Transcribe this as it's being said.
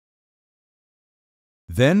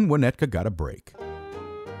Then Winnetka got a break.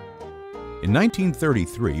 In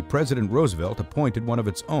 1933, President Roosevelt appointed one of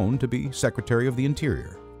its own to be Secretary of the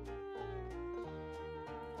Interior.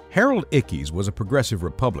 Harold Ickes was a progressive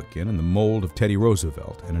Republican in the mold of Teddy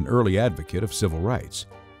Roosevelt and an early advocate of civil rights.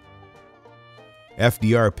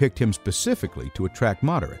 FDR picked him specifically to attract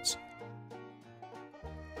moderates.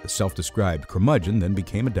 The self-described curmudgeon then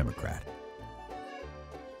became a Democrat.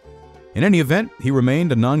 In any event, he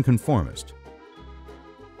remained a nonconformist,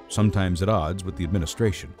 sometimes at odds with the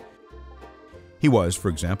administration. He was, for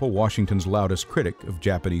example, Washington's loudest critic of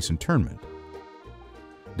Japanese internment.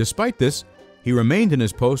 Despite this, he remained in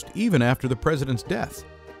his post even after the president's death,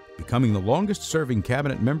 becoming the longest-serving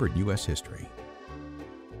cabinet member in U.S. history.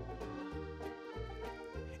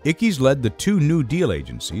 Ickes led the two New Deal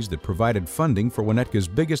agencies that provided funding for Winnetka's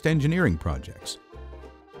biggest engineering projects.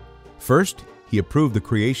 First, he approved the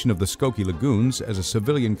creation of the Skokie Lagoons as a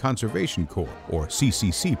Civilian Conservation Corps, or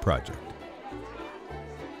CCC, project.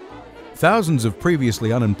 Thousands of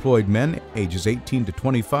previously unemployed men, ages 18 to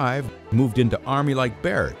 25, moved into Army-like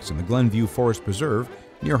barracks in the Glenview Forest Preserve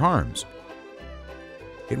near Harms.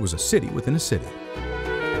 It was a city within a city.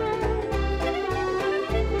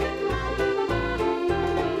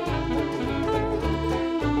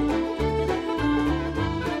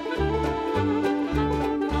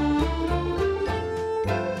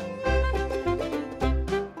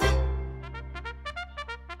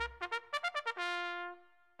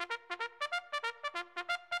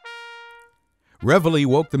 Reveille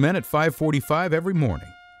woke the men at 5:45 every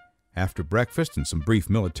morning. After breakfast and some brief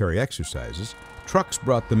military exercises, trucks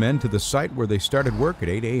brought the men to the site where they started work at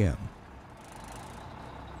 8 a.m.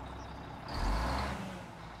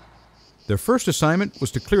 Their first assignment was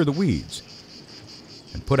to clear the weeds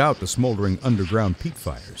and put out the smoldering underground peat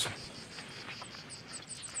fires.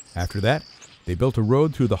 After that, they built a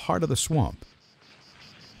road through the heart of the swamp.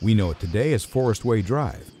 We know it today as Forest Way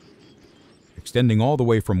Drive, extending all the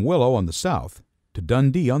way from Willow on the south to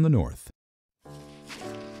Dundee on the north.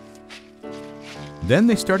 Then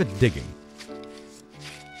they started digging,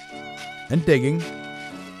 and digging,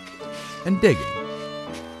 and digging.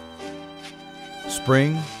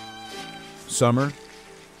 Spring, summer,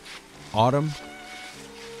 autumn,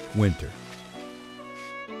 winter.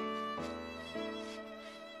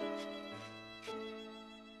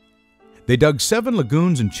 They dug 7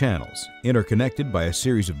 lagoons and channels, interconnected by a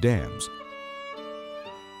series of dams.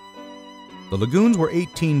 The lagoons were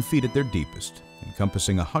 18 feet at their deepest,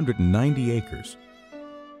 encompassing 190 acres.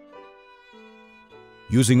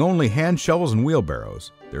 Using only hand shovels and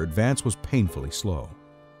wheelbarrows, their advance was painfully slow.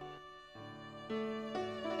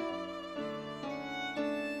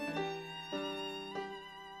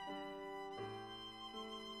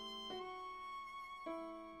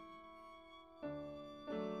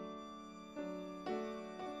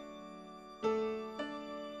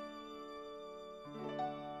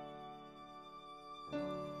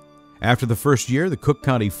 After the first year, the Cook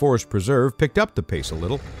County Forest Preserve picked up the pace a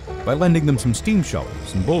little by lending them some steam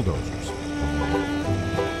shovels and bulldozers.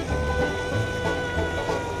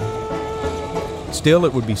 Still,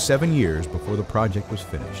 it would be 7 years before the project was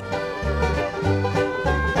finished.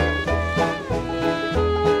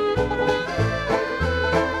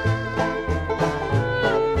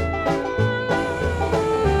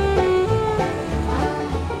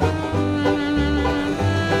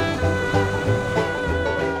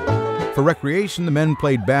 For recreation, the men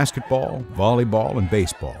played basketball, volleyball, and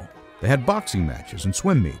baseball. They had boxing matches and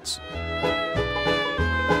swim meets.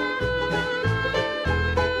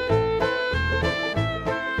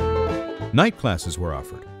 Night classes were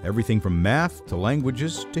offered, everything from math to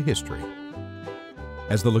languages to history.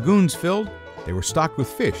 As the lagoons filled, they were stocked with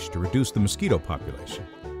fish to reduce the mosquito population.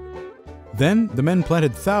 Then the men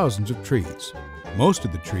planted thousands of trees. Most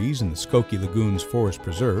of the trees in the Skokie Lagoons Forest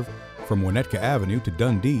Preserve, from Winnetka Avenue to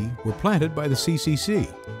Dundee, were planted by the CCC.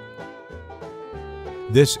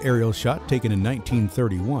 This aerial shot, taken in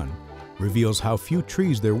 1931, reveals how few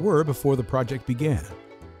trees there were before the project began.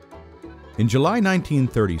 In July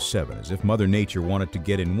 1937, as if Mother Nature wanted to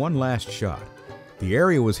get in one last shot, the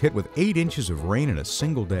area was hit with 8 inches of rain in a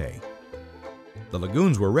single day. The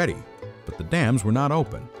lagoons were ready, but the dams were not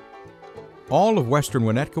open. All of western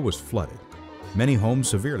Winnetka was flooded, many homes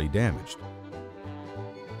severely damaged.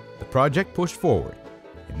 The project pushed forward.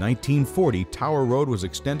 In 1940, Tower Road was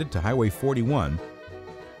extended to Highway 41,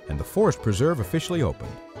 and the Forest Preserve officially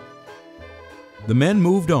opened. The men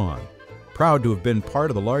moved on, proud to have been part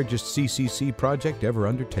of the largest CCC project ever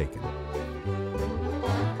undertaken.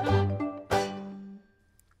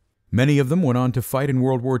 Many of them went on to fight in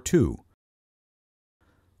World War II,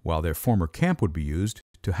 while their former camp would be used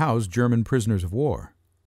to house German prisoners of war.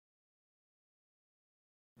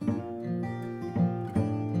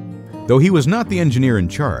 Though he was not the engineer in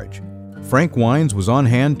charge, Frank Wines was on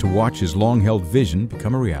hand to watch his long-held vision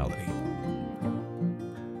become a reality.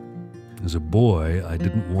 As a boy, I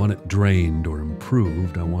didn't want it drained or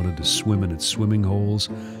improved. I wanted to swim in its swimming holes,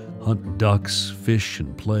 hunt ducks, fish,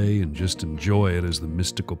 and play, and just enjoy it as the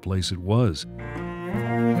mystical place it was.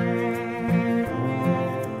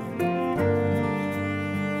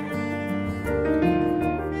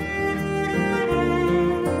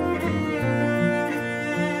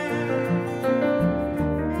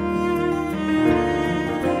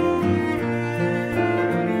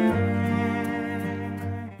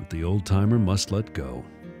 The old-timer must let go.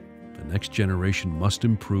 The next generation must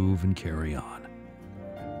improve and carry on.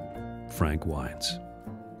 Frank Wines.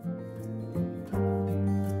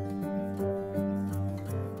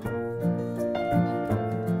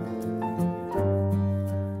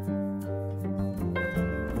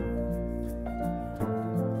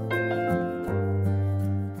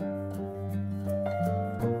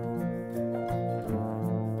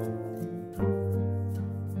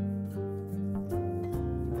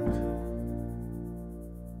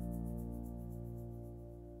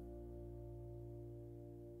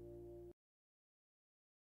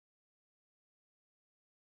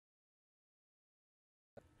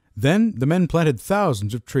 Then the men planted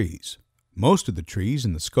thousands of trees. Most of the trees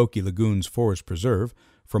in the Skokie Lagoons Forest Preserve,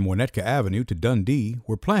 from Winnetka Avenue to Dundee,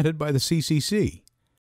 were planted by the CCC.